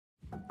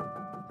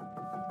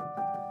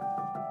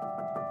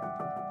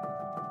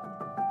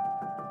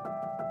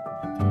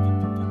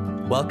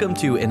Welcome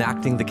to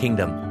Enacting the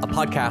Kingdom, a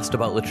podcast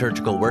about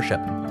liturgical worship.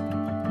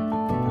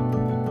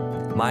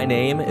 My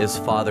name is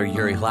Father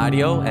Yuri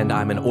Gladio, and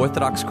I'm an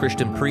Orthodox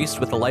Christian priest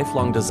with a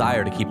lifelong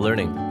desire to keep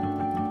learning.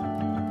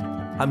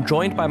 I'm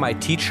joined by my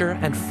teacher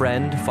and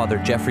friend, Father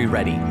Jeffrey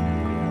Reddy.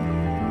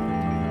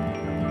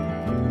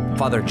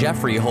 Father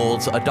Jeffrey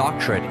holds a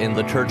doctorate in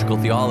liturgical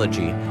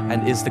theology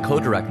and is the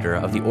co-director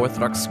of the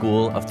Orthodox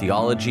School of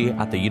Theology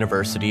at the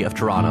University of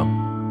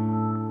Toronto.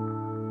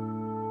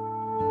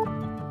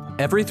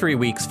 Every 3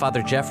 weeks,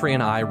 Father Jeffrey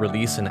and I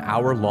release an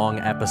hour-long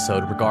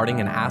episode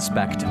regarding an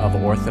aspect of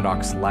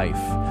Orthodox life.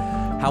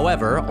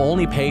 However,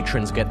 only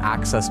patrons get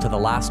access to the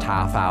last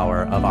half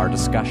hour of our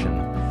discussion.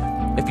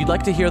 If you'd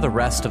like to hear the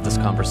rest of this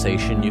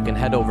conversation, you can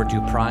head over to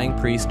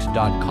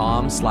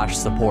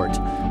pryingpriest.com/support.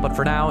 But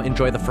for now,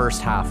 enjoy the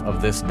first half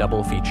of this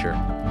double feature.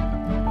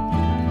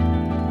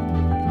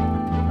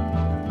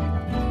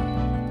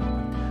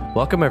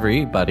 Welcome,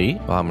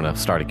 everybody. Well, I'm going to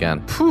start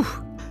again.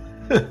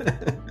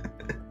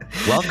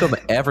 Welcome,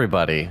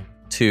 everybody,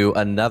 to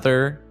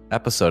another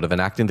episode of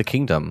Enacting the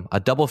Kingdom, a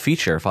double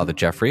feature. Father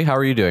Jeffrey, how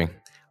are you doing?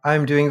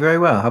 I'm doing very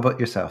well. How about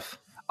yourself?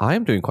 I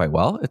am doing quite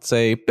well. It's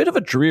a bit of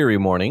a dreary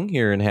morning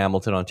here in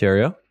Hamilton,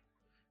 Ontario,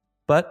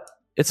 but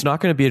it's not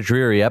going to be a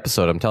dreary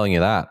episode, I'm telling you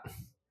that.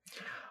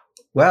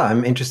 Well,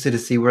 I'm interested to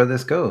see where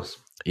this goes.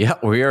 Yeah,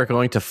 we are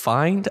going to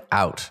find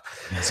out.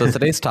 So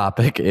today's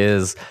topic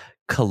is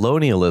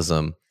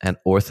colonialism and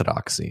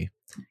orthodoxy.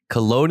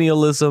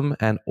 Colonialism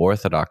and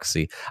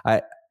orthodoxy.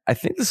 I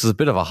think this is a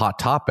bit of a hot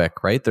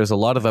topic, right? There's a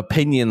lot of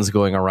opinions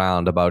going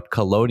around about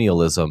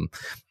colonialism,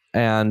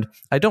 and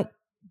I don't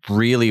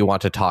really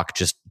want to talk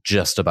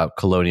just about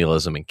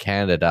colonialism in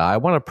Canada. I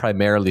want to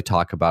primarily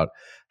talk about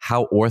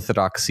how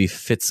orthodoxy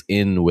fits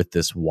in with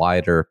this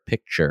wider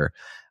picture,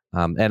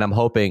 and I'm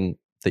hoping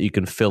that you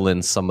can fill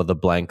in some of the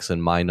blanks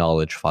in my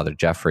knowledge, Father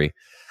Jeffrey.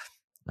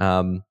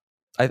 I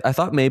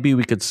thought maybe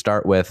we could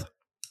start with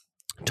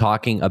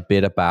talking a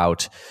bit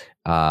about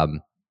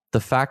the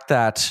fact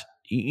that,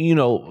 you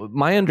know,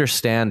 my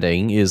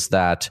understanding is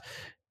that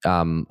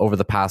over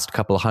the past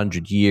couple of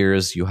hundred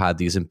years, you had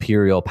these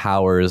imperial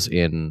powers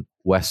in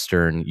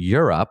Western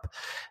Europe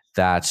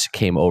that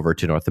came over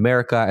to North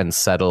America and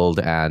settled,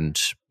 and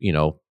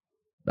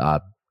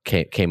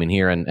came in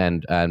here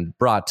and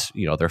brought,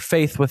 you know, their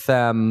faith with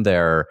them,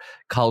 their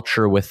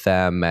culture with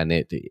them, and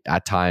it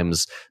at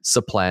times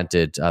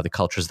supplanted the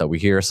cultures that we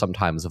hear,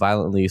 sometimes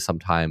violently,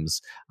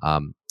 sometimes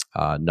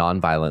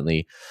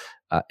non-violently,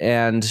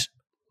 and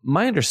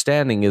my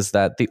understanding is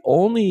that the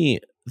only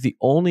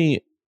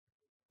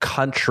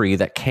country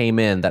that came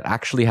in that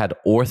actually had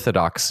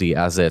orthodoxy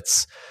as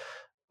its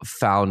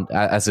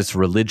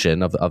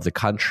religion of the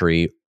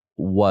country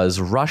was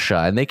Russia,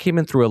 and they came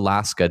in through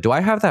Alaska. Do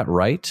I have that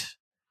right?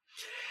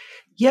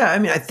 Yeah, I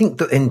mean, I think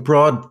that in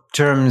broad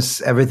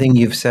terms, everything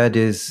you've said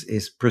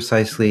is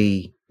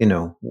precisely, you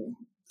know,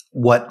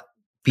 what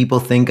people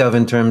think of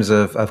in terms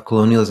of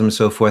colonialism and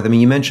so forth. I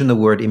mean, you mentioned the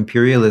word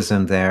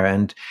imperialism there,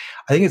 and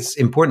I think it's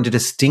important to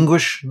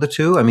distinguish the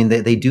two. I mean,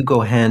 they do go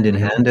hand in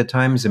hand at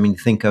times. I mean,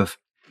 think of,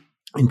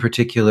 in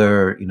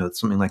particular, you know,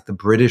 something like the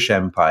British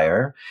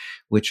Empire,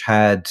 which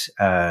had,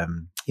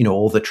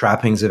 all the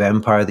trappings of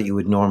empire that you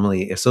would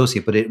normally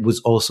associate, but it was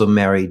also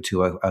married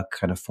to a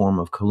kind of form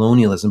of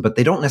colonialism, but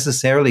they don't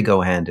necessarily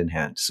go hand in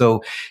hand.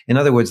 So, in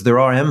other words, there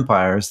are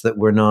empires that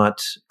were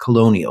not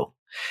colonial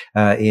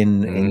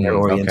in their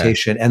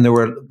orientation, okay. And there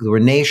were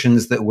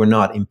nations that were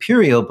not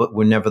imperial, but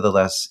were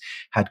nevertheless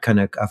had kind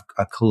of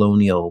a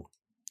colonial,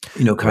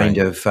 kind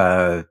of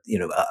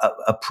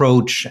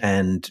approach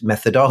and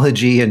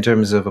methodology in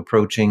terms of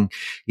approaching,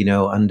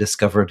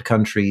 undiscovered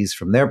countries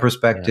from their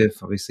perspective.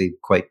 Yeah. Obviously,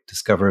 quite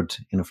discovered,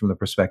 from the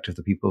perspective of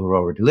the people who are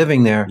already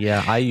living there.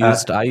 Yeah, I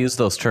used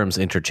those terms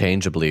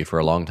interchangeably for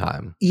a long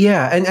time.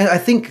 Yeah, and I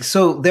think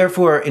so.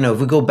 Therefore, if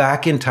we go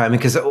back in time,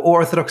 because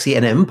orthodoxy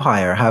and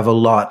empire have a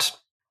lot,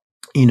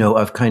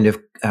 of kind of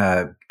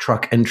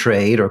truck and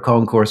trade or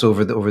concourse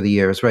over the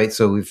years, right?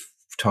 So we've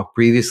talked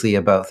previously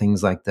about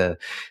things like the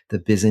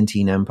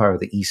Byzantine Empire,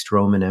 the East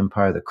Roman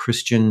Empire, the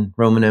Christian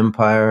Roman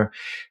Empire,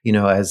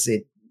 as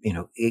it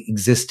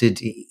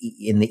existed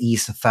in the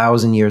East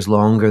 1,000 years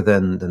longer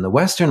than the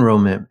Western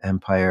Roman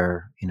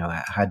Empire,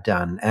 had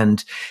done.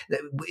 And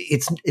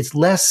it's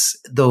less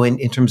though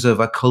in terms of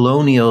a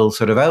colonial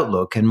sort of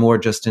outlook, and more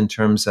just in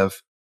terms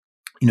of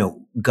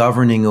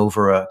governing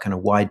over a kind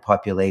of wide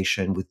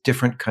population with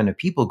different kind of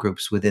people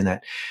groups within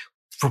that,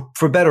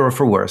 for better or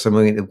for worse. I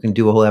mean, we can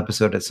do a whole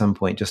episode at some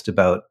point just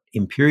about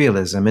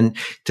imperialism. And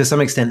to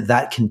some extent,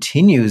 that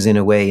continues in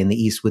a way in the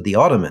East with the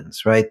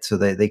Ottomans, right? So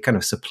they kind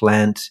of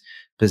supplant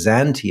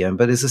Byzantium,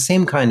 but it's the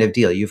same kind of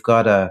deal. You've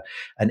got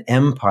an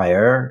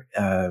empire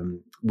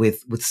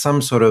with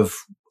some sort of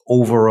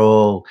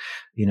overall,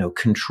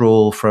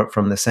 control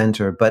from the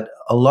center. But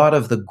a lot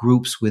of the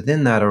groups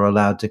within that are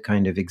allowed to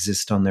kind of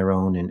exist on their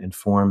own and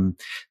form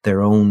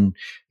their own,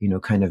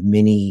 kind of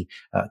mini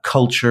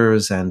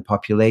cultures and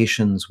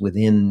populations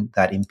within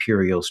that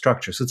imperial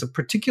structure. So it's a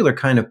particular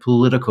kind of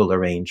political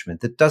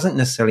arrangement that doesn't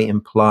necessarily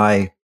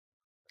imply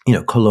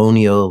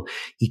colonial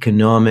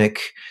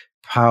economic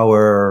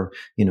power,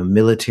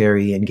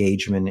 military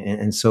engagement,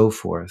 and so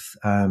forth.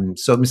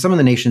 So some of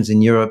the nations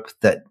in Europe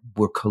that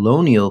were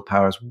colonial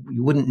powers,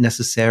 you wouldn't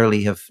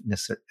necessarily have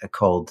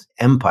called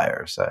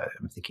empires.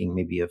 I'm thinking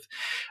maybe of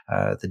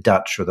the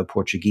Dutch or the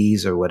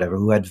Portuguese or whatever,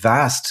 who had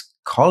vast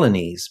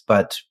colonies,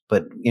 but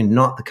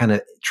not the kind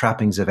of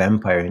trappings of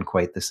empire in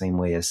quite the same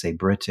way as, say,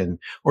 Britain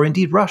or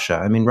indeed Russia.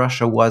 I mean,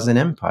 Russia was an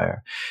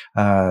empire.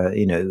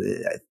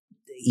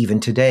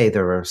 Even today,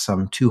 there are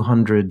some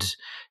 200,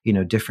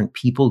 different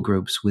people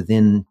groups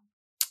within,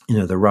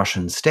 the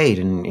Russian state.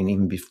 And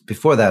even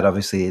before that,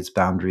 obviously, its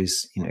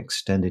boundaries,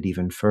 extended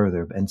even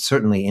further, and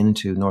certainly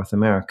into North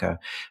America,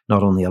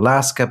 not only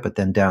Alaska, but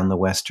then down the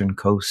western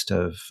coast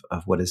of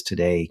what is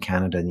today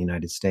Canada and the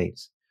United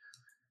States.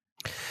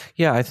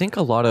 Yeah, I think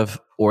a lot of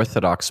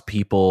Orthodox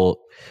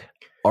people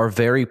are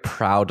very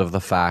proud of the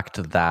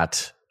fact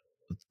that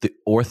the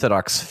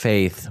Orthodox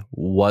faith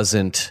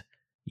wasn't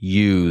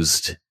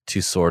used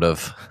to sort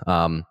of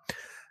in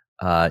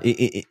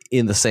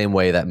the same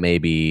way that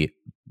maybe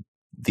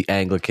the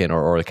Anglican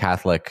or the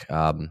Catholic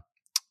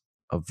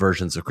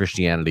versions of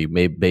Christianity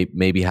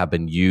maybe have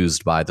been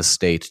used by the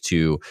state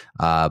to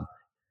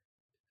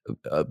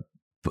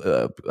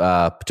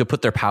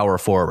put their power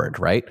forward,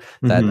 right?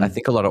 That I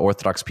think a lot of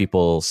Orthodox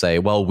people say,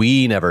 well,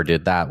 we never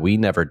did that. We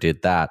never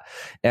did that.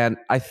 And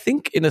I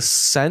think in a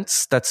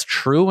sense that's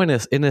true.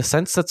 And in a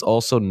sense that's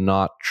also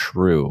not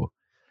true,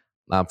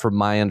 from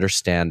my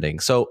understanding.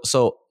 So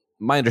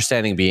my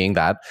understanding being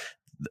that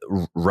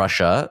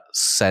Russia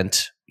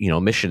sent,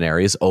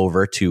 missionaries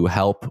over to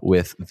help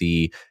with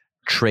the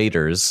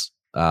traders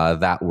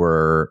that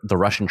were the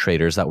Russian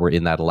traders that were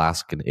in that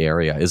Alaskan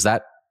area.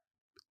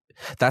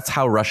 That's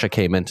how Russia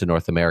came into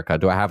North America.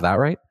 Do I have that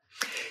right?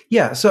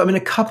 Yeah. So, I mean, a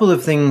couple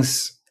of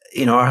things,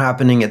 are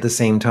happening at the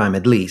same time,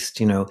 at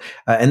least,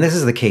 and this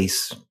is the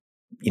case,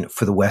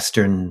 for the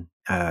Western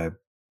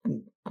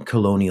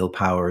colonial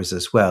powers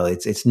as well.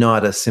 It's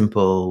not a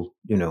simple,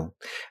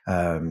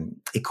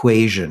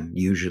 equation.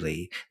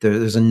 Usually,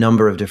 there's a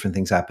number of different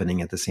things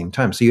happening at the same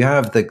time. So you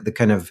have the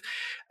kind of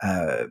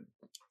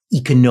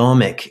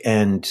economic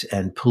and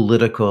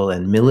political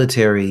and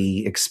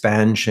military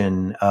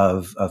expansion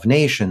of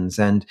nations,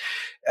 and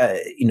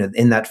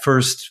in that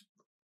first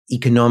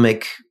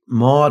economic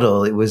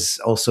model, it was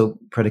also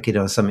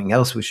predicated on something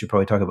else we should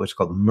probably talk about, which is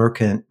called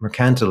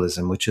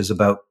mercantilism, which is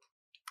about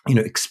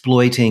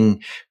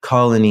exploiting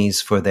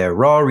colonies for their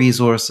raw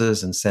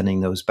resources and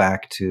sending those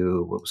back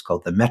to what was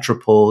called the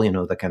metropole,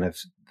 the kind of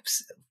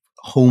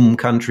home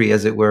country,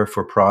 as it were,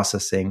 for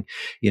processing,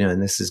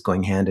 and this is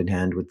going hand in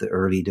hand with the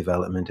early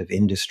development of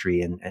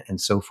industry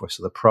and so forth.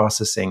 So the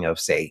processing of,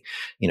 say,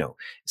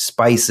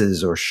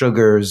 spices or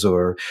sugars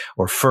or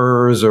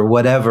furs or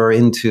whatever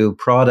into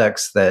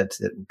products that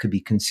could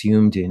be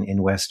consumed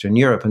in Western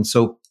Europe. And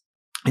so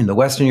the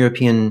Western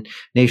European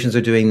nations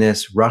are doing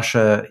this.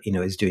 Russia,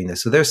 is doing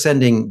this. So they're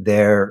sending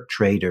their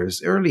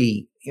traders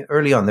early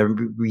on. They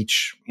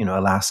reach,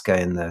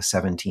 Alaska in the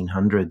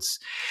 1700s,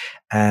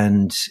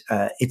 and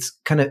it's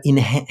kind of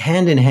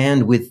hand in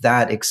hand with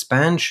that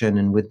expansion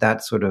and with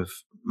that sort of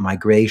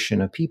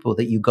migration of people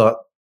that you got,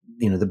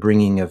 the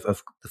bringing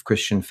of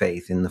Christian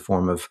faith in the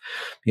form of,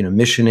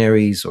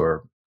 missionaries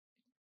or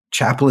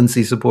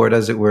chaplaincy support,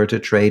 as it were, to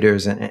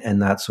traders and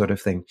that sort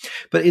of thing.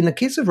 But in the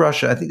case of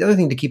Russia, I think the other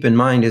thing to keep in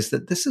mind is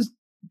that this has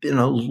been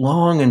a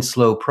long and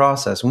slow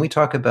process. When we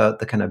talk about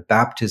the kind of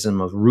baptism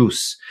of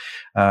Rus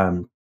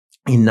in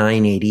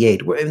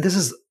 988, this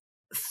is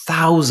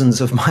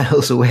thousands of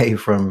miles away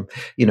from,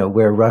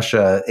 where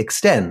Russia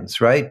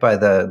extends, right, by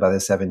the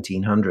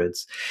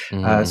 1700s.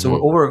 Mm-hmm.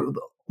 So over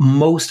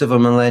most of a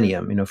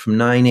millennium, from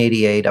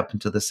 988 up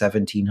into the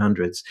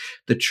 1700s,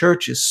 the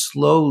church is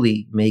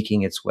slowly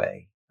making its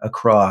way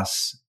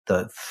across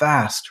the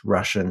vast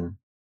Russian,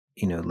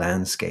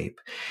 landscape.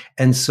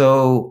 And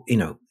so,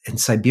 and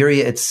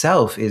Siberia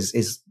itself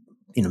is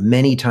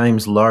many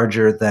times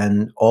larger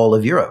than all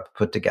of Europe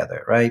put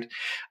together, right?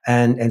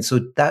 And so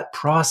that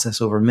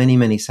process over many,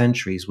 many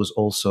centuries was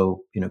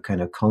also,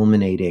 kind of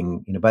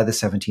culminating, by the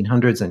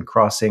 1700s and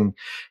crossing,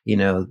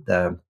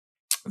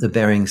 the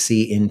Bering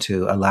Sea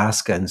into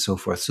Alaska and so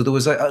forth. So there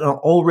was an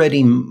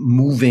already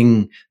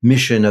moving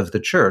mission of the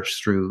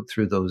church through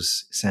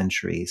those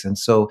centuries. And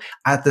so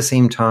at the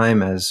same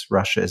time as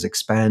Russia is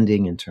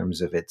expanding in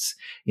terms of its,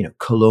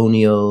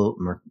 colonial,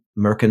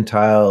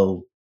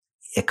 mercantile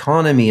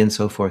economy and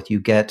so forth, you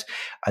get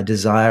a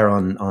desire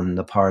on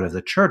the part of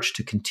the church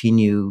to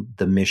continue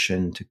the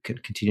mission, to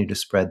continue to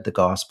spread the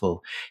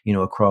gospel,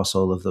 across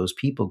all of those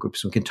people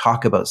groups. We can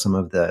talk about some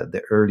of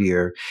the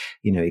earlier,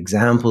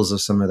 examples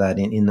of some of that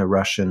in the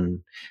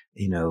Russian,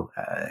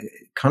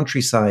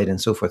 countryside and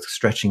so forth,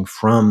 stretching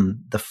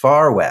from the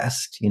far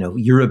west,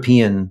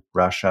 European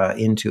Russia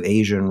into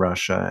Asian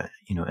Russia,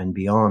 and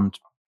beyond.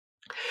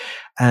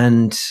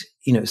 And,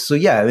 so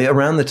yeah,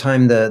 around the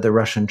time the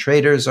Russian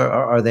traders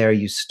are there,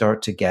 you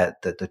start to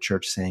get the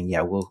church saying,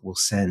 yeah, we'll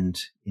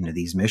send,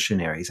 these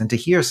missionaries, and to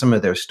hear some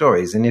of their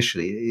stories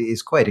initially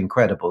is quite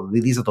incredible.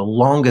 These are the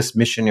longest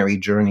missionary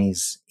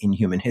journeys in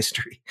human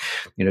history.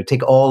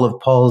 Take all of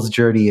Paul's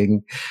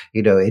journeying,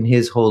 in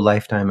his whole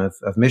lifetime of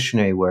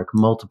missionary work,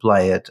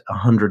 multiply it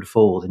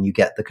 100-fold, and you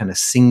get the kind of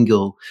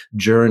single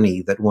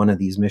journey that one of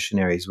these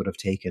missionaries would have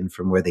taken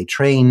from where they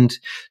trained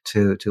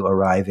to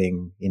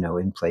arriving,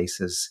 in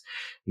places,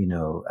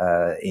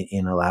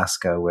 in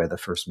Alaska, where the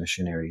first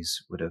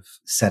missionaries would have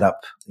set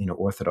up,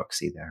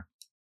 orthodoxy there.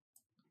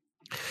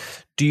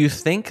 Do you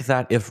think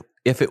that if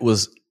it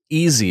was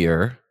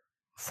easier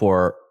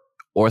for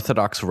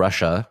Orthodox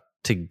Russia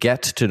to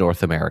get to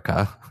North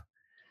America,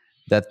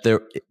 that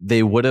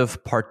they would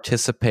have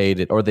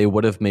participated, or they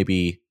would have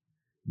maybe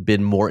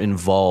been more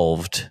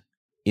involved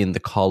in the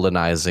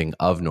colonizing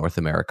of North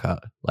America?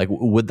 Like,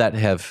 would that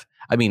have?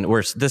 I mean,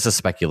 this is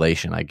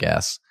speculation, I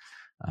guess.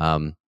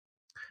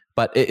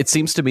 But it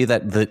seems to me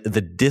that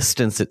the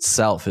distance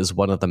itself is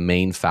one of the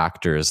main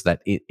factors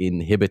that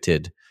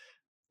inhibited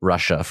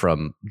Russia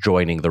from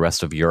joining the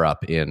rest of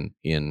Europe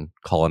in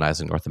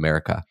colonizing North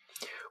America.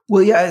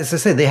 Well, yeah, as I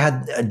say, they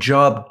had a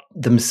job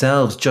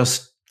themselves,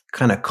 just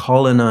kind of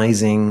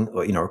colonizing,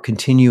 or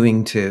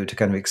continuing to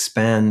kind of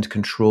expand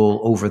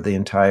control over the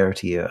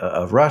entirety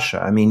of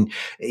Russia. I mean,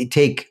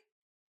 take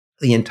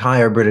the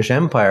entire British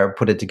Empire,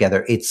 put it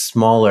together, it's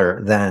smaller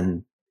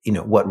than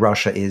what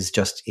Russia is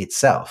just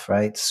itself,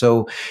 right?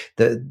 So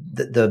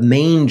the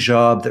main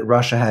job that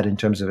Russia had in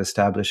terms of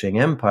establishing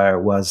empire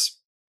was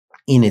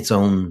in its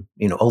own,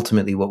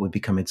 ultimately what would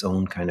become its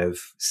own kind of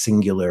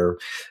singular,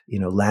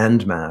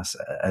 landmass,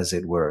 as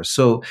it were.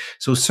 So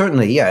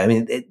certainly, yeah, I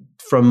mean,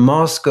 from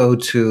Moscow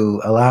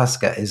to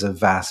Alaska is a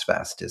vast,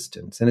 vast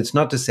distance. And it's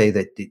not to say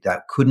that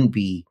that couldn't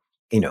be,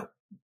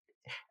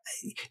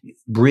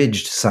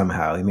 bridged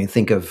somehow. I mean,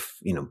 think of,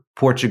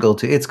 Portugal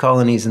to its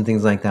colonies and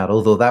things like that,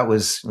 although that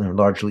was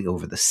largely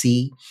over the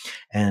sea,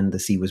 and the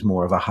sea was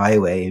more of a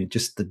highway.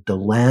 Just the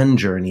land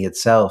journey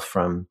itself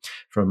from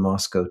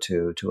Moscow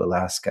to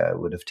Alaska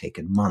would have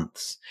taken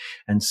months.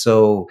 And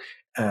so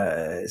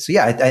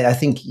yeah, I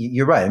think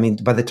you're right. I mean,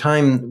 by the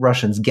time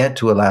Russians get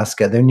to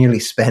Alaska, they're nearly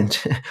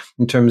spent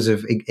in terms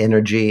of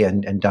energy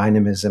and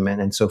dynamism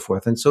and so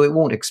forth. And so it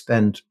won't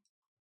extend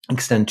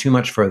too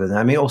much further than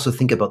that. I mean, also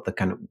think about the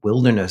kind of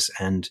wilderness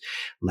and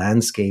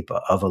landscape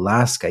of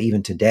Alaska.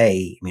 Even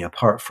today, I mean,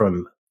 apart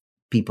from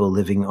people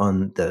living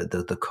on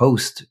the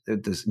coast,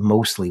 there's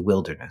mostly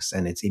wilderness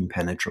and it's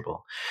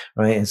impenetrable,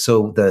 right? And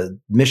so the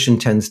mission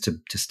tends to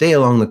stay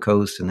along the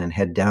coast and then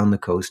head down the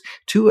coast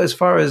to as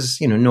far as,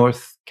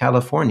 North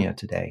California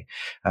today.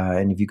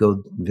 And if you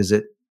go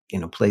visit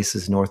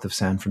places north of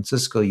San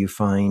Francisco, you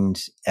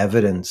find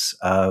evidence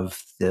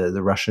of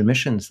the Russian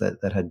missions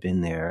that had been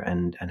there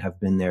and have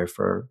been there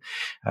for,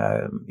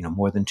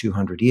 more than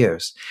 200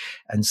 years.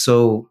 And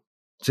so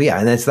yeah,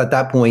 and it's at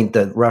that point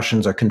that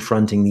Russians are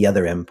confronting the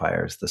other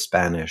empires, the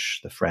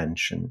Spanish, the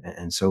French,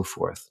 and so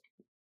forth.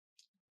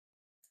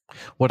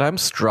 What I'm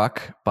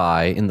struck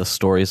by in the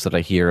stories that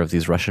I hear of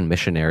these Russian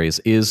missionaries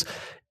is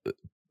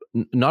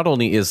not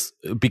only is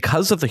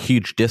because of the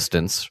huge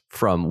distance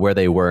from where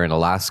they were in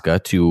Alaska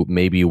to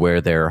maybe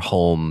where their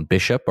home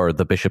bishop or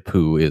the bishop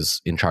who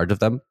is in charge of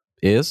them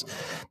is,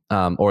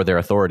 or their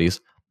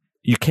authorities,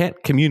 you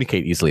can't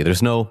communicate easily.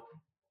 There's no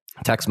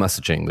text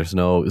messaging. There's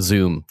no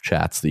Zoom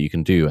chats that you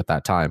can do at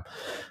that time.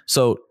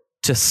 So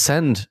to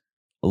send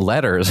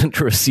letters and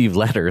to receive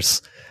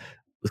letters,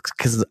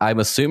 because I'm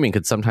assuming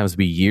could sometimes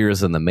be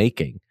years in the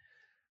making.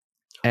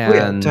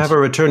 And to have a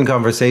return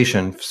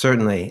conversation,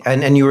 certainly.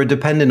 And you were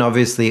dependent,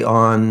 obviously,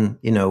 on,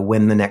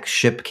 when the next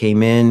ship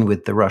came in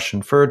with the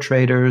Russian fur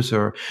traders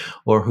or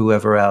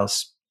whoever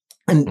else.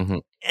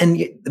 And I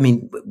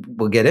mean,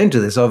 we'll get into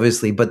this,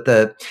 obviously, but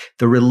the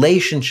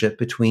relationship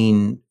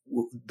between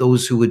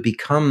those who would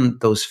become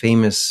those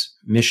famous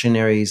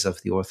missionaries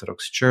of the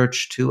Orthodox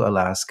Church to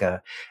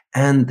Alaska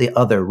and the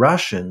other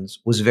Russians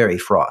was very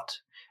fraught.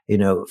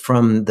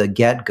 From the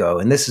get-go.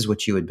 And this is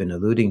what you had been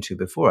alluding to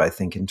before, I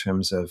think, in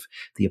terms of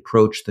the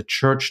approach the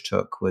church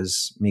took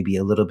was maybe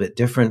a little bit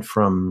different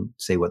from,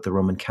 say, what the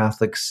Roman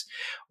Catholics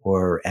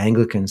or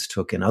Anglicans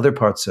took in other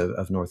parts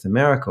of North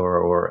America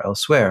or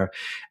elsewhere.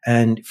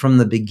 And from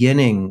the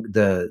beginning,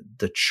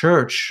 the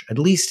church, at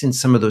least in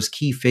some of those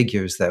key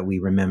figures that we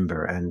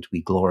remember and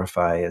we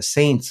glorify as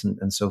saints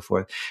and so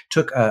forth,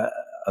 took a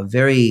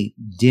very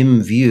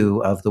dim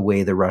view of the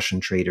way the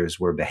Russian traders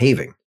were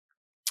behaving.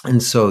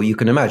 And so you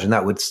can imagine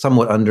that would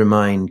somewhat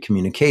undermine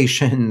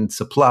communication,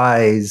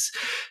 supplies,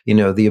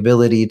 the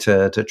ability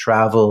to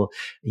travel,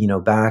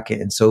 back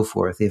and so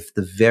forth. If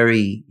the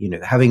very,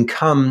 having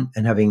come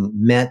and having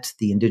met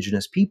the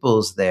indigenous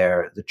peoples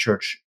there, the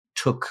church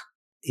took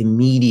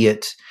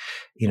immediate,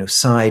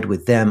 side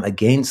with them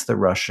against the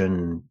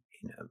Russian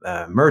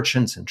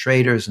merchants and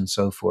traders and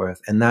so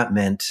forth. And that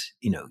meant,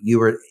 you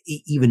were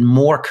even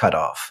more cut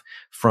off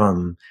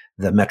from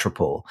the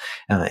metropole,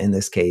 in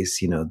this case,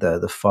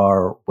 the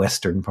far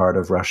western part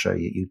of Russia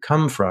you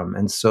come from.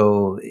 And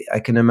so I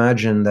can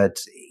imagine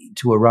that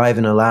to arrive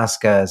in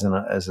Alaska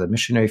as a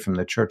missionary from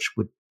the church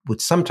would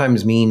would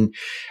sometimes mean,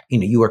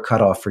 you are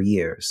cut off for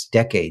years,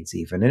 decades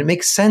even. And it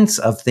makes sense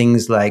of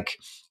things like,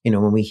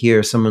 when we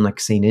hear someone like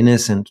Saint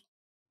Innocent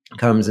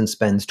comes and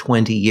spends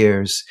 20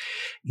 years,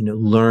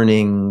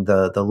 learning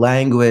the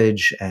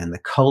language and the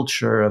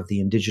culture of the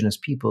indigenous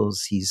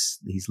peoples he's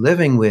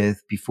living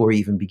with before he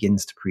even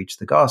begins to preach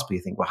the gospel.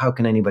 You think, well, how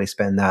can anybody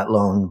spend that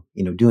long,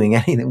 doing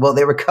anything? Well,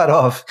 they were cut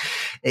off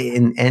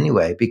in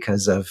anyway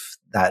because of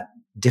that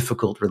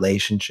difficult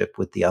relationship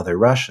with the other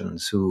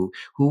Russians who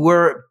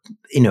were,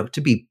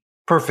 to be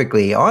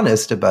perfectly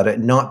honest about it,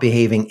 not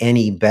behaving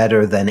any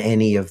better than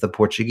any of the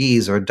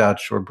Portuguese or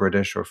Dutch or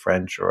British or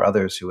French or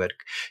others who had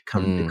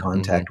come into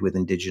contact with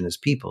indigenous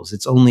peoples.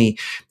 It's only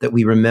that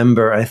we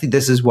remember, I think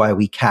this is why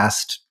we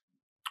cast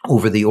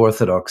over the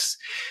Orthodox,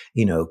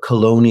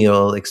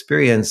 colonial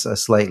experience a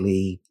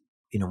slightly,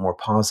 more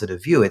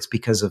positive view. It's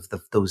because of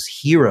those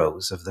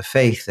heroes of the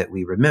faith that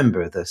we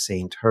remember, the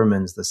Saint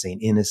Hermans, the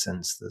Saint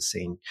Innocents, the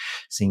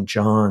Saint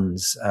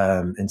Johns,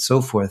 and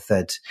so forth,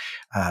 that,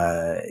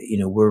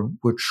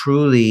 we're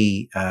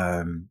truly,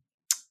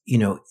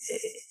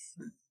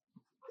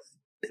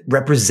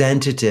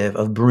 representative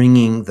of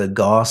bringing the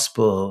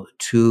gospel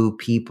to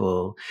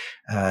people,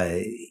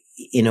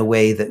 in a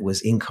way that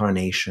was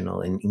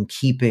incarnational, in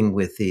keeping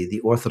with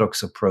the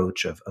Orthodox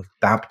approach of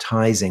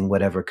baptizing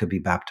whatever could be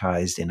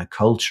baptized in a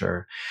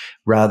culture,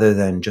 rather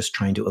than just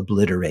trying to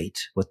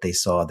obliterate what they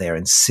saw there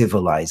and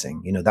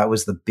civilizing. That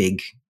was the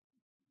big,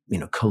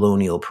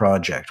 colonial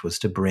project, was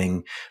to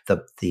bring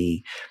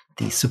the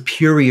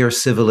superior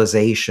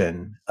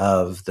civilization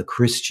of the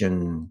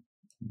Christian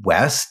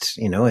West,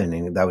 and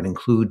that would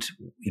include,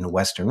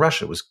 Western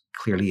Russia was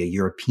clearly a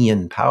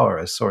European power,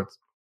 a sort,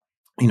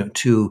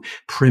 to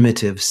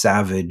primitive,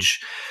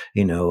 savage,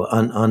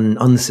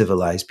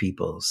 uncivilized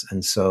peoples.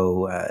 And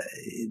so,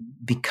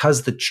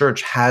 because the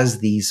church has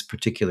these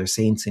particular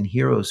saints and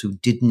heroes who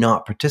did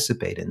not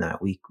participate in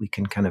that, we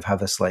can kind of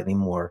have a slightly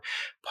more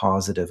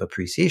positive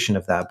appreciation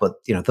of that. But,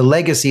 the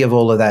legacy of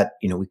all of that,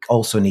 we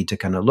also need to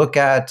kind of look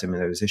at. I mean,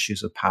 there's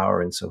issues of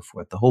power and so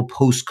forth. The whole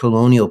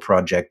post-colonial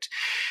project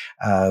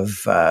of,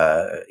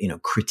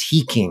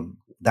 critiquing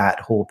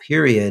that whole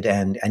period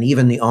and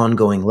even the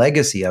ongoing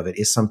legacy of it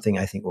is something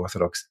I think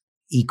Orthodox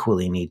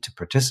equally need to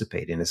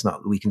participate in. It's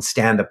not, we can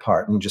stand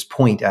apart and just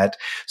point at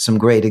some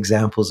great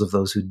examples of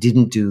those who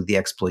didn't do the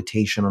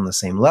exploitation on the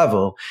same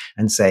level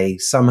and say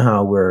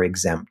somehow we're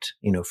exempt,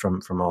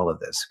 from all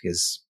of this.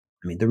 Because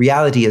the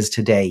reality is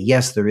today,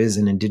 yes, there is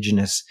an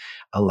indigenous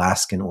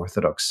Alaskan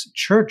Orthodox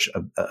church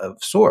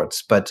of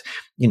sorts, but,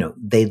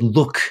 they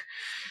look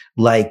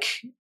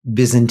like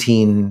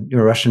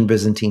Russian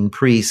Byzantine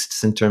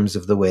priests in terms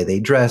of the way they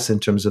dress, in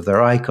terms of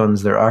their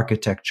icons, their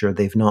architecture.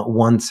 They've not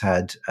once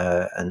had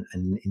an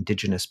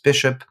indigenous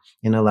bishop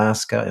in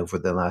Alaska over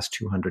the last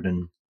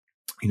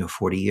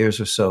 240 years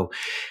or so.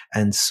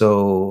 And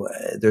so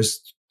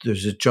there's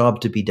a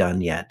job to be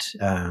done yet,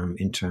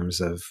 in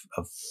terms of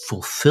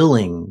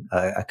fulfilling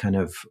a kind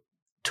of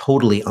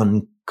totally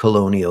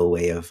colonial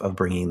way of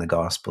bringing the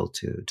gospel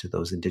to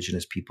those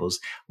indigenous peoples,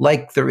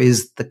 like there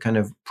is the kind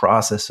of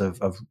process of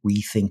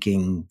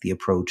rethinking the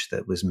approach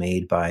that was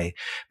made by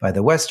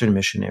the Western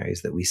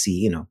missionaries that we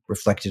see,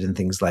 reflected in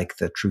things like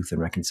the Truth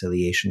and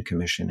Reconciliation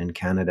Commission in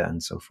Canada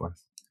and so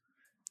forth.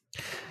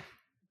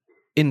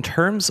 In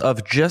terms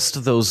of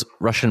just those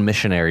Russian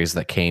missionaries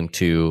that came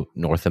to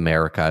North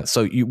America,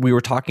 so we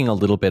were talking a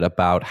little bit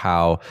about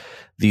how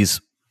these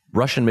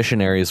Russian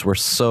missionaries were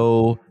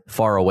so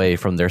far away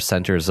from their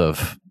centers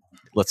of,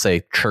 let's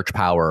say, church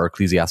power or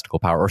ecclesiastical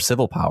power or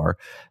civil power,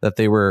 that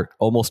they were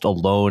almost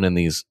alone in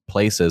these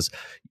places.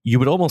 You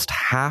would almost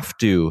have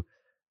to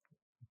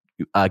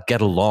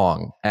get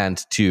along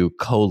and to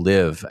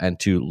co-live and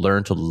to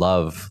learn to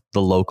love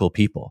the local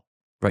people,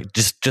 right?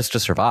 Just to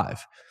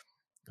survive.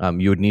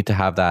 You would need to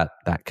have that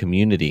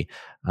community.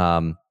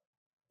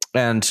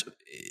 And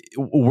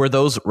were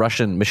those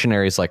Russian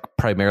missionaries like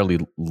primarily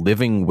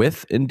living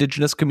with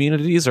indigenous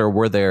communities, or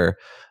were there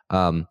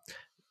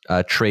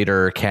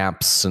trader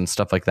camps and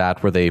stuff like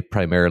that? Were they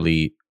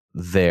primarily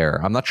there?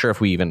 I'm not sure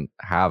if we even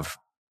have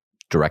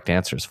direct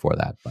answers for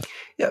that. But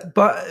yeah,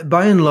 but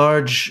by and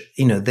large,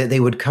 they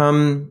would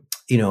come,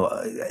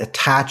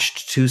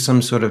 attached to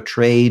some sort of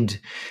trade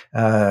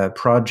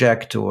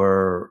project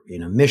or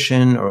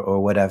mission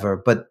or whatever.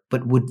 But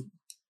would,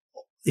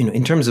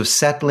 in terms of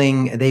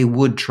settling, they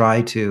would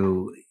try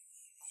to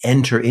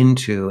enter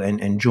into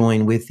and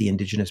join with the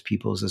indigenous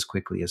peoples as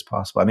quickly as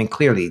possible. I mean,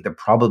 clearly there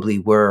probably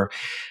were,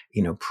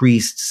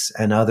 priests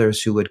and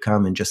others who would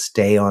come and just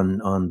stay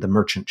on the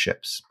merchant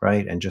ships,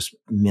 right? And just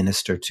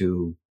minister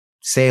to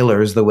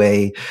sailors the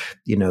way,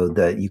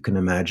 that you can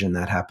imagine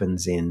that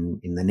happens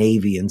in the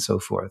Navy and so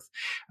forth.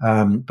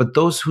 But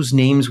those whose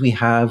names we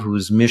have,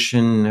 whose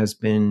mission has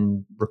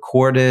been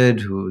recorded,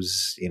 whom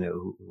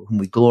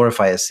we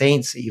glorify as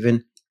saints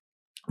even,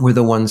 were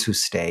the ones who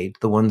stayed,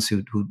 the ones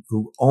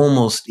who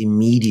almost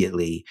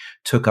immediately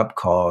took up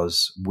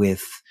cause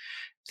with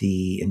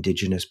the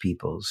indigenous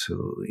peoples,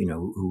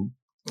 who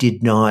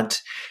did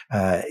not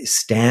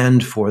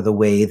stand for the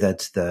way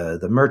that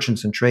the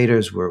merchants and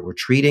traders were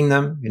treating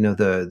them.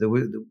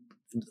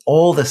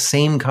 All the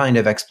same kind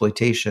of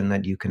exploitation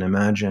that you can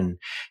imagine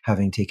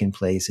having taken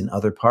place in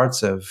other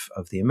parts of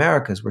the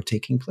Americas were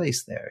taking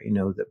place there.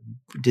 The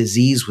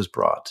disease was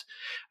brought,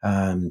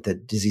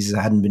 that diseases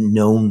hadn't been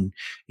known,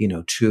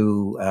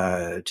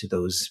 to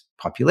those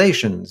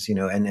populations,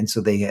 and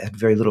so they had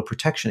very little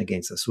protection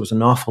against this. There was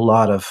an awful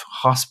lot of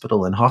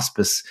hospital and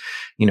hospice,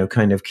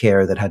 kind of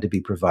care that had to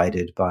be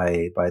provided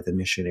by the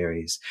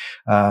missionaries.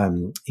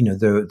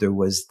 There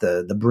was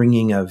the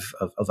bringing of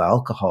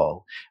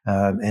alcohol,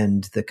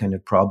 and the kind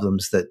of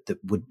problems that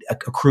would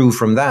accrue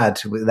from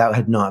that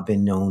had not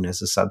been known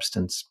as a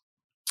substance,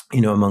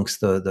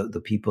 amongst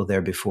the people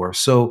there before.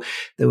 So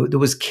there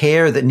was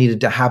care that needed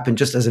to happen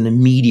just as an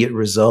immediate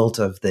result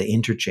of the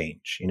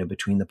interchange,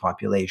 between the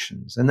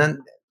populations. And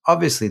then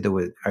obviously there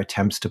were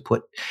attempts to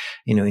put,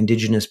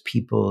 indigenous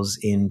peoples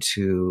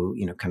into,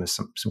 kind of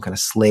some kind of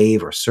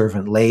slave or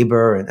servant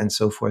labor and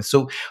so forth.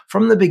 So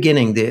from the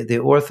beginning, the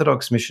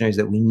Orthodox missionaries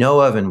that we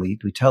know of, and we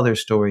tell their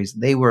stories,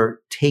 they were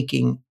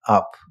taking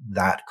up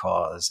that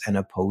cause and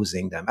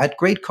opposing them at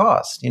great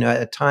cost.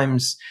 At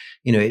times,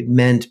 it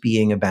meant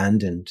being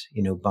abandoned,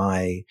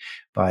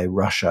 by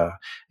Russia,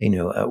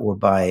 or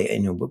by,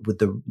 with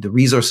the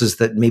resources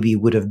that maybe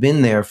would have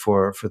been there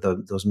for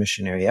those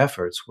missionary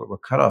efforts were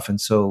cut off. And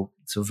so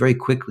very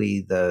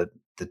quickly the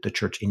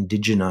church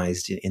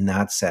indigenized in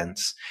that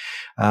sense.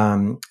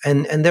 And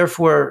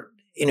therefore,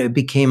 it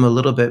became a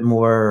little bit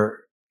more,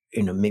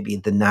 maybe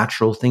the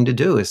natural thing to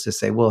do is to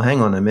say, well, hang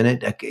on a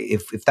minute.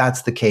 If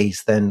that's the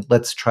case, then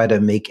let's try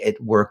to make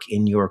it work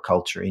in your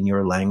culture, in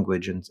your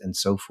language, and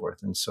so forth.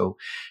 And so,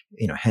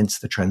 hence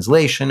the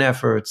translation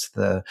efforts,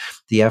 the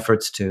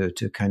efforts to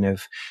kind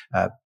of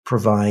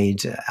provide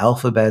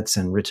alphabets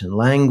and written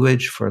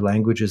language for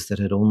languages that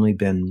had only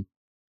been,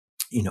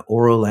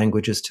 oral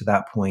languages to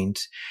that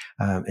point,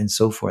 and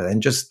so forth. And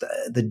just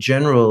the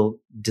general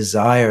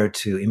desire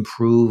to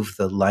improve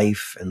the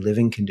life and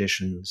living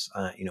conditions,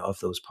 of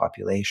those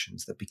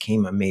populations that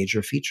became a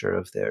major feature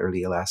of the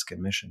early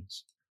Alaskan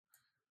missions.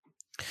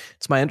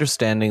 It's my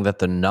understanding that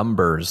the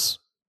numbers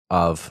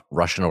of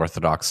Russian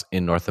Orthodox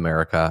in North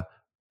America,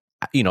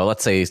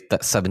 let's say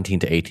that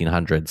 17 to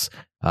 1800s,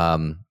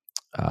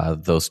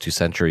 those 2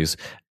 centuries,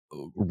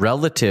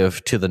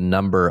 relative to the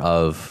number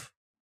of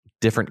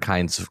different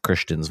kinds of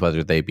Christians,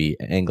 whether they be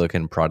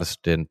Anglican,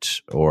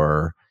 Protestant,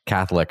 or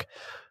Catholic,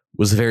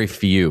 was very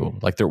few.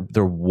 Like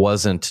there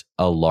wasn't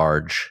a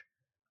large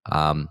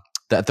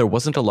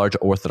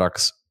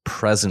Orthodox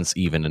presence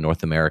even in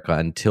North America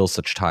until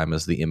such time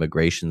as the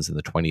immigrations in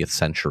the 20th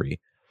century.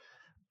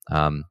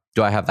 Do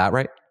I have that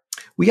right?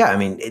 Well, yeah,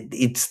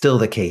 it's still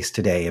the case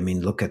today.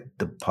 Look at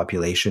the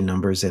population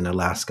numbers in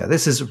Alaska.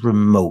 This is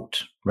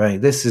remote,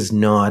 right? This is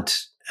not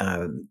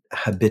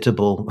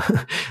habitable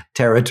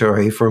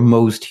territory for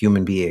most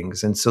human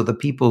beings. And so the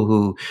people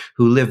who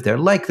live there,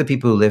 like the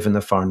people who live in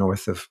the far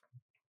north of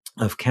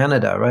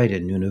Canada, right,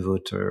 in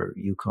Nunavut or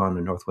Yukon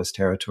or Northwest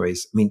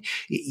Territories,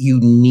 you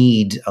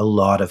need a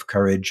lot of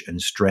courage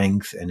and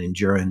strength and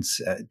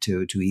endurance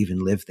to even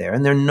live there.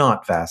 And they're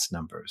not vast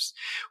numbers.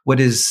 What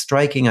is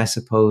striking, I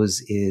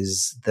suppose,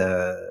 is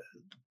the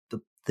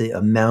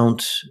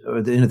amount,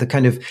 or the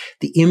kind of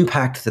the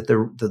impact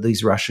that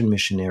these Russian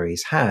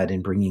missionaries had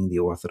in bringing the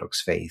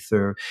Orthodox faith,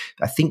 or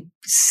I think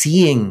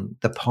seeing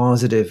the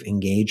positive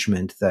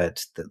engagement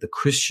that the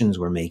Christians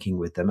were making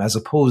with them, as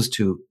opposed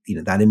to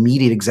that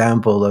immediate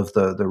example of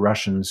the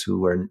Russians who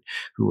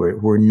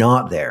were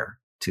not there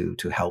to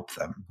help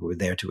them, who were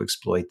there to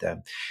exploit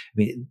them.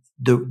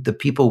 The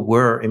people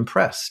were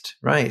impressed,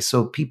 right?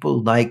 So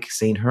people like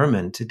St.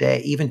 Herman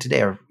even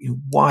today, are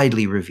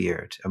widely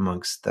revered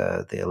amongst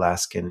the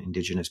Alaskan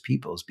indigenous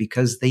peoples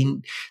because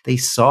they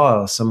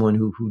saw someone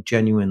who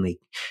genuinely,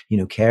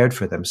 cared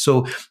for them.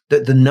 So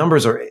the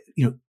numbers are,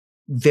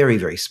 very,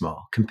 very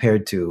small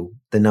compared to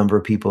the number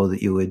of people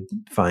that you would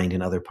find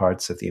in other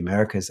parts of the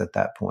Americas at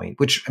that point,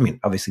 which,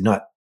 obviously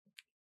not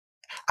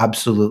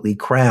absolutely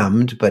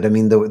crammed, but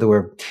there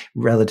were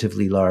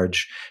relatively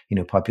large,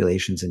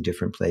 populations in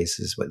different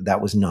places. But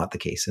that was not the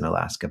case in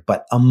Alaska.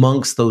 But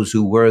amongst those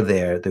who were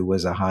there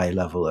was a high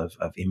level of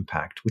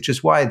impact, which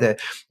is why the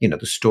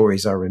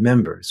stories are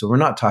remembered. So we're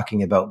not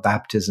talking about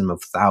baptism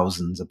of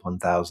thousands upon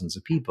thousands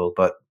of people,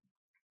 but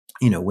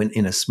when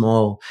in a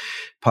small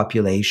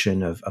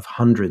population of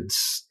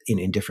hundreds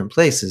in different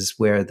places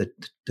where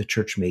the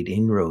church made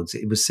inroads,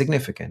 it was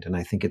significant. And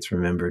I think it's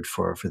remembered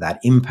for that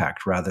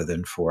impact rather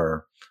than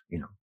for,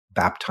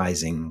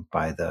 baptizing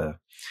by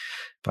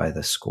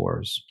the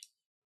scores.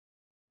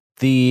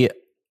 The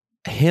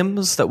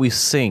hymns that we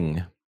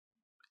sing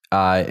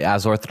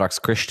as Orthodox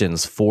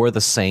Christians for the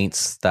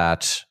saints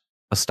that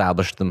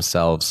established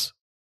themselves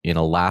in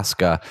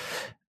Alaska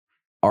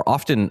are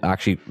often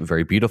actually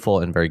very beautiful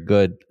and very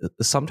good.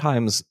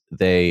 Sometimes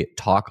they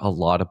talk a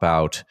lot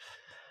about,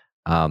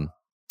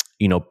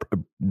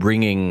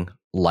 bringing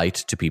light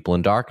to people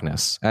in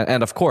darkness.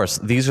 And of course,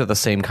 these are the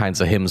same kinds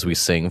of hymns we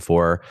sing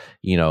for,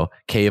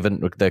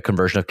 the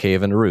conversion of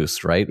Cave and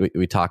Roost, right?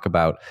 We talk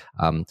about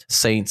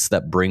saints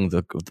that bring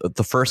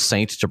the first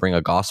saint to bring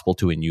a gospel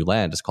to a new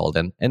land is called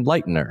an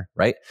enlightener,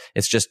 right?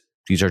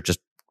 These are just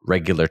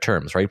regular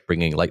terms, right?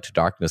 Bringing light to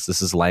darkness.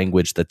 This is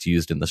language that's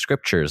used in the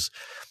scriptures,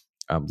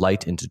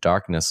 light into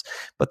darkness.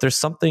 But there's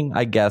something,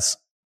 I guess,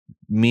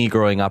 me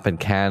growing up in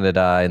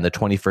Canada in the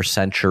 21st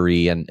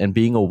century and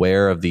being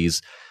aware of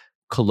these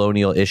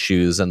colonial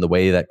issues and the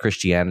way that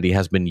Christianity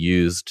has been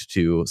used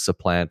to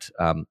supplant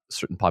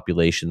certain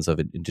populations of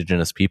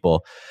indigenous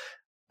people,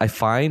 I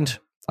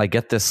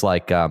get this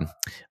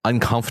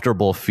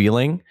uncomfortable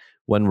feeling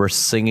when we're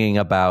singing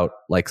about,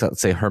 like,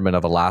 let's say Herman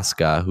of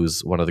Alaska,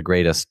 who's one of the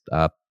greatest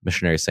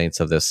missionary saints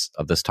of this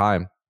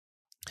time,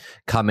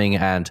 coming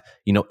and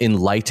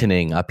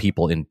enlightening a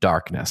people in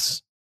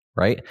darkness,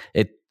 right?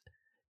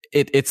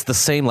 It's the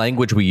same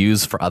language we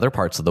use for other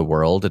parts of the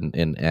world,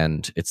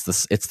 and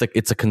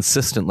it's a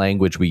consistent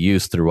language we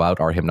use throughout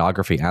our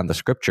hymnography and the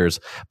scriptures.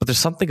 But there's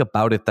something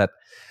about it that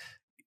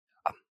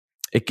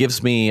it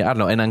gives me, I don't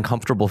know, an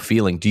uncomfortable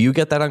feeling. Do you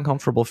get that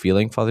uncomfortable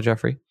feeling, Father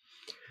Geoffrey?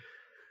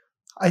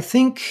 I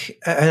think,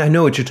 and I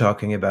know what you're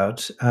talking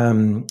about,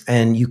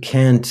 and you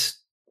can't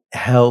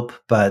help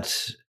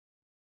but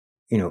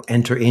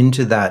enter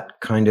into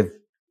that kind of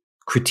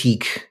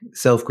critique,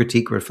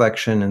 self-critique,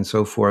 reflection, and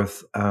so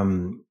forth,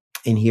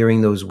 in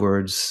hearing those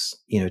words,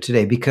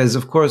 today, because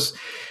of course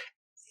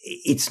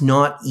it's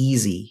not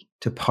easy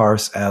to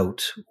parse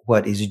out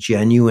what is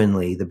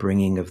genuinely the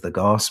bringing of the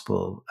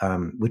gospel,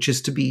 which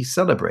is to be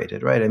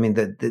celebrated, right? I mean,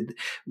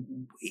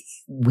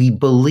 we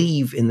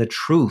believe in the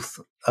truth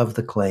of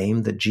the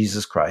claim that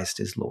Jesus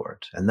Christ is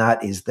Lord, and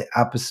that is the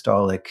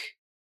apostolic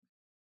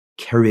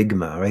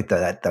kerygma, right?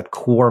 That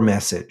core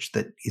message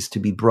that is to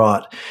be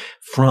brought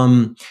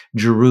from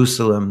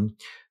Jerusalem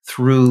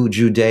through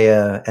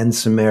Judea and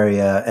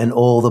Samaria and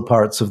all the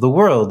parts of the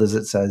world, as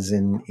it says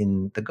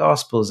in the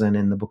Gospels and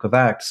in the book of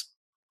Acts.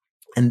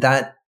 And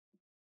that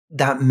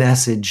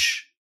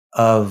message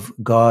of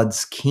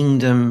God's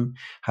kingdom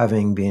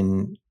having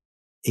been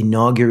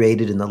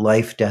inaugurated in the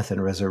life, death,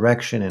 and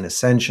resurrection and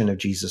ascension of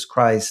Jesus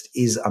Christ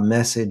is a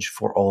message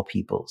for all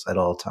peoples at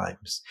all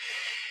times.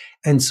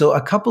 And so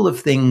a couple of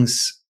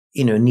things,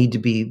 need to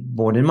be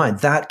borne in mind.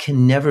 That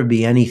can never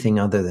be anything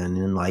other than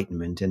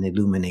enlightenment and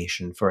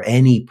illumination for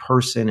any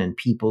person and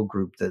people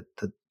group that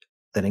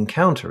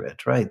encounter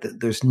it, right?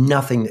 There's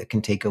nothing that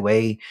can take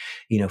away,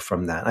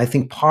 from that. I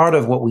think part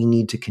of what we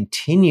need to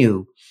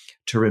continue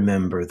to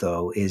remember,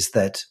 though, is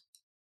that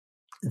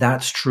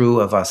that's true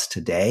of us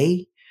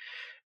today.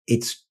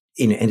 It's,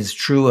 and it's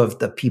true of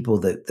the people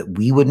that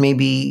we would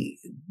maybe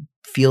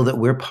feel that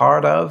we're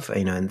part of,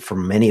 and for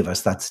many of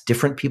us, that's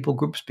different people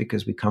groups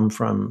because we come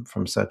from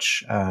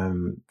such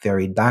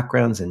varied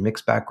backgrounds and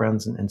mixed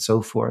backgrounds and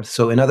so forth.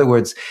 So in other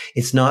words,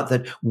 it's not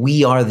that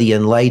we are the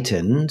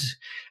enlightened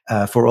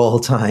for all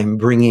time,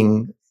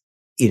 bringing,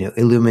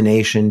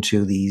 illumination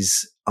to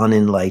these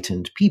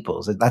unenlightened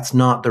peoples. That's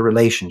not the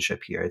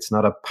relationship here. It's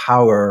not a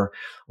power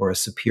or a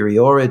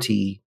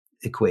superiority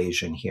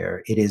equation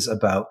here. It is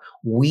about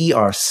we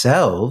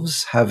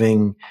ourselves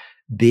having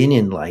been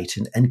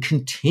enlightened and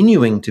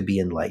continuing to be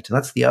enlightened.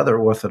 That's the other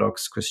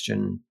Orthodox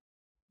Christian,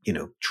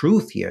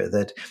 truth here,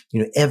 that,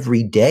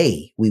 every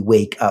day we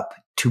wake up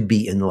to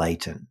be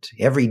enlightened.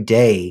 Every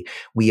day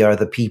we are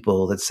the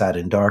people that sat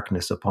in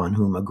darkness upon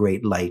whom a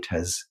great light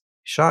has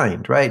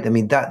shined, right? I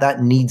mean,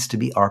 that needs to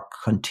be our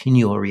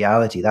continual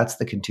reality. That's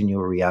the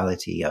continual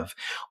reality of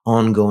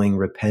ongoing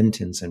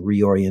repentance and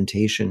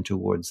reorientation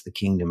towards the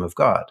kingdom of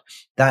God.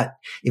 That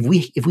if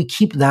we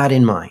keep that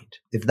in mind,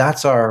 if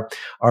that's our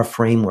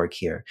framework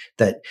here,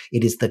 that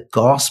it is the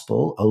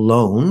gospel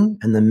alone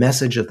and the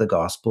message of the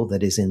gospel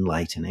that is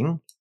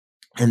enlightening,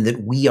 and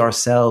that we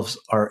ourselves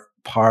are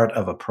part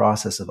of a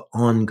process of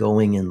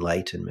ongoing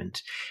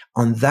enlightenment.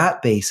 On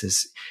that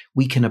basis,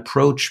 we can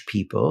approach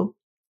people,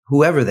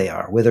 whoever they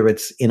are, whether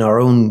it's in our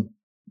own,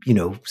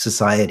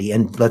 society.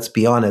 And let's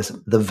be honest,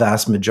 the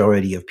vast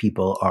majority of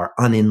people are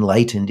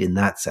unenlightened in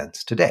that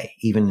sense today,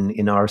 even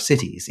in our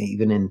cities,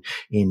 even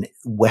in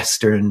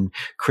Western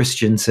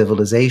Christian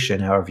civilization,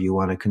 however you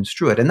want to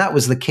construe it. And that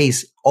was the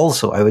case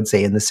also, I would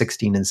say, in the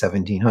 16 and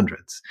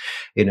 1700s.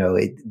 It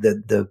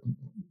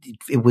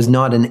was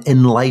not an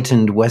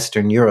enlightened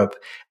Western Europe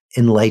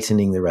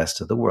enlightening the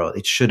rest of the world.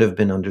 It should have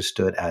been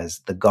understood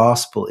as the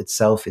gospel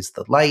itself is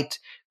the light.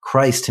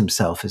 Christ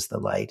himself is the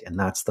light, and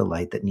that's the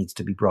light that needs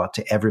to be brought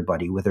to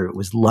everybody, whether it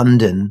was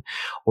London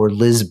or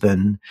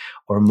Lisbon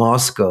or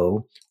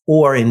Moscow,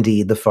 or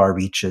indeed the far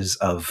reaches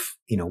of,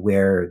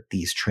 where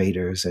these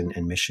traders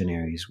and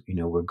missionaries,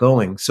 were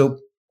going. So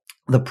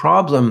the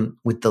problem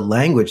with the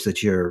language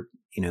that you're,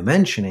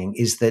 mentioning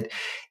is that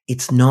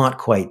it's not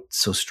quite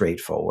so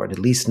straightforward, at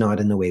least not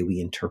in the way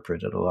we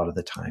interpret it a lot of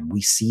the time.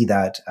 We see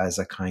that as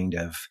a kind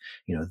of,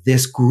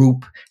 this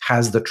group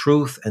has the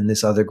truth and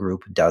this other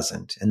group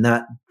doesn't. And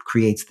that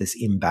creates this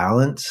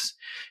imbalance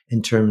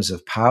in terms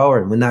of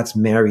power. And when that's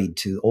married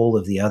to all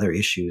of the other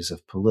issues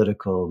of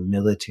political,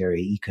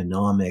 military,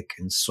 economic,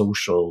 and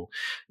social,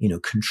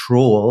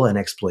 control and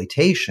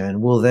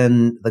exploitation, well,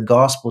 then the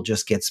gospel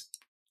just gets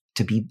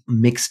to be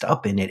mixed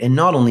up in it, and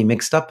not only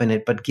mixed up in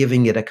it, but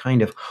giving it a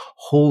kind of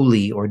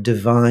holy or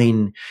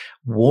divine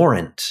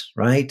warrant,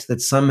 right?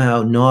 That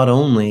somehow not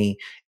only,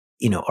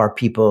 are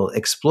people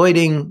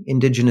exploiting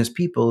indigenous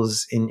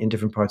peoples in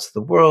different parts of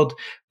the world,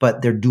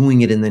 but they're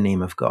doing it in the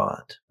name of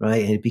God,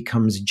 right? And it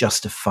becomes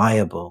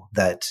justifiable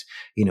that,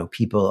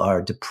 people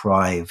are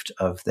deprived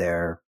of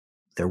their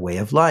way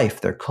of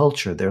life, their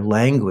culture, their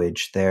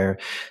language, their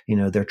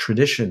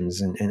traditions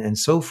and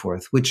so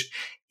forth, which,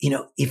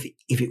 if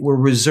it were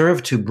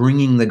reserved to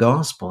bringing the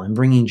gospel and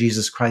bringing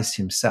Jesus Christ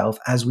himself,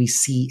 as we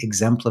see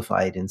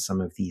exemplified in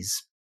some of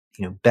these,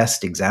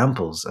 best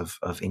examples of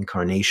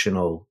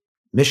incarnational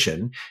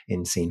mission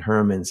in St.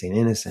 Herman, St.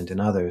 Innocent,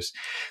 and others,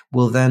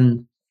 well,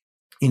 then,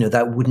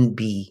 that wouldn't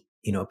be,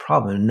 a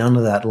problem. None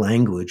of that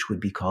language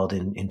would be called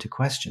into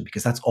question,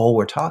 because that's all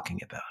we're talking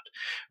about,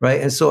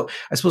 right? And so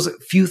I suppose a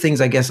few things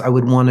I guess I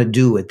would want to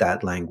do with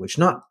that language,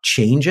 not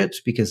change it,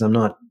 because I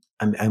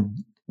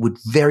would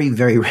very,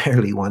 very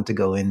rarely want to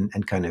go in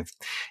and kind of,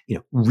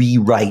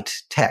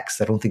 rewrite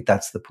text. I don't think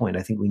that's the point.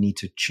 I think we need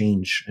to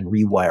change and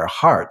rewire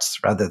hearts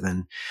rather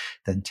than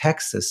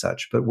text as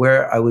such. But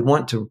where I would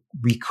want to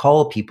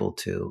recall people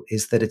to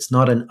is that it's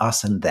not an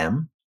us and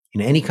them.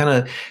 Any kind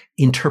of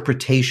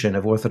interpretation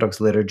of Orthodox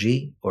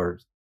liturgy or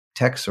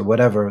text or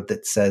whatever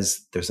that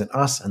says there's an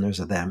us and there's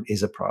a them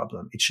is a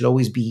problem. It should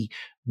always be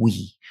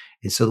we.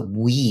 And so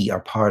we are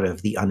part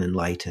of the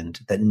unenlightened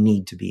that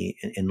need to be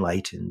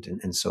enlightened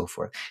and so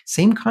forth.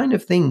 Same kind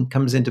of thing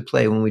comes into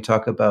play when we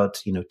talk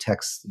about,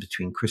 texts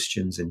between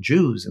Christians and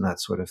Jews and that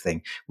sort of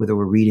thing, whether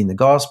we're reading the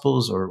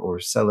Gospels or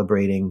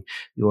celebrating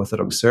the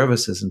Orthodox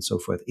services and so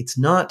forth. It's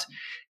not,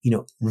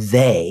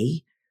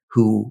 they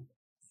who,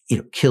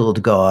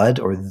 killed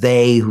God or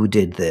they who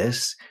did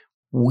this.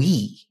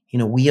 We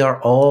are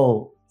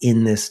all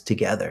in this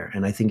together.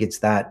 And I think it's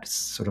that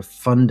sort of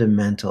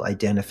fundamental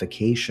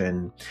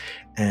identification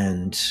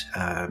and,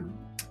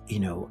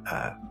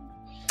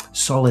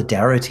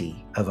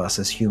 solidarity of us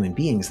as human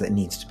beings that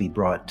needs to be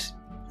brought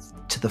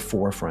to the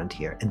forefront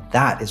here. And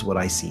that is what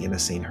I see in a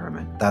St.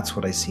 Herman. That's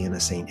what I see in a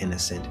St.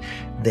 Innocent.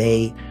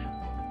 They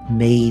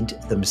made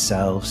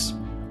themselves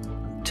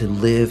to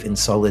live in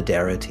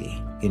solidarity,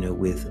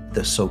 with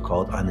the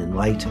so-called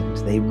unenlightened.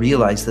 They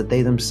realized that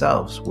they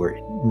themselves were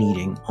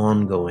needing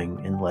ongoing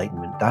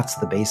enlightenment. That's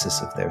the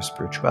basis of their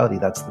spirituality.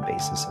 That's the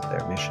basis of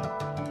their mission.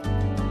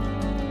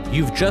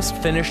 You've just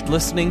finished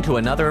listening to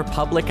another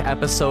public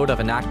episode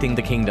of Enacting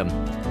the Kingdom.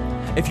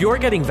 If you're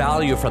getting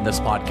value from this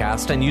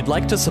podcast and you'd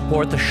like to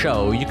support the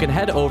show, you can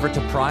head over to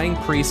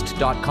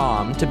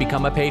pryingpriest.com to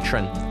become a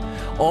patron.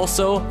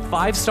 Also,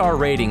 5-star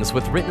ratings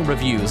with written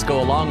reviews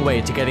go a long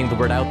way to getting the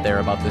word out there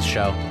about this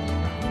show.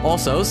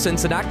 Also,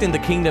 since Enacting the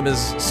Kingdom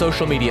is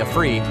social media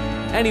free,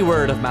 any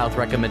word of mouth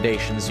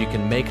recommendations you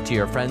can make to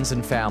your friends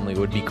and family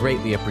would be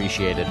greatly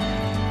appreciated.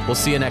 We'll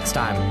see you next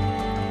time.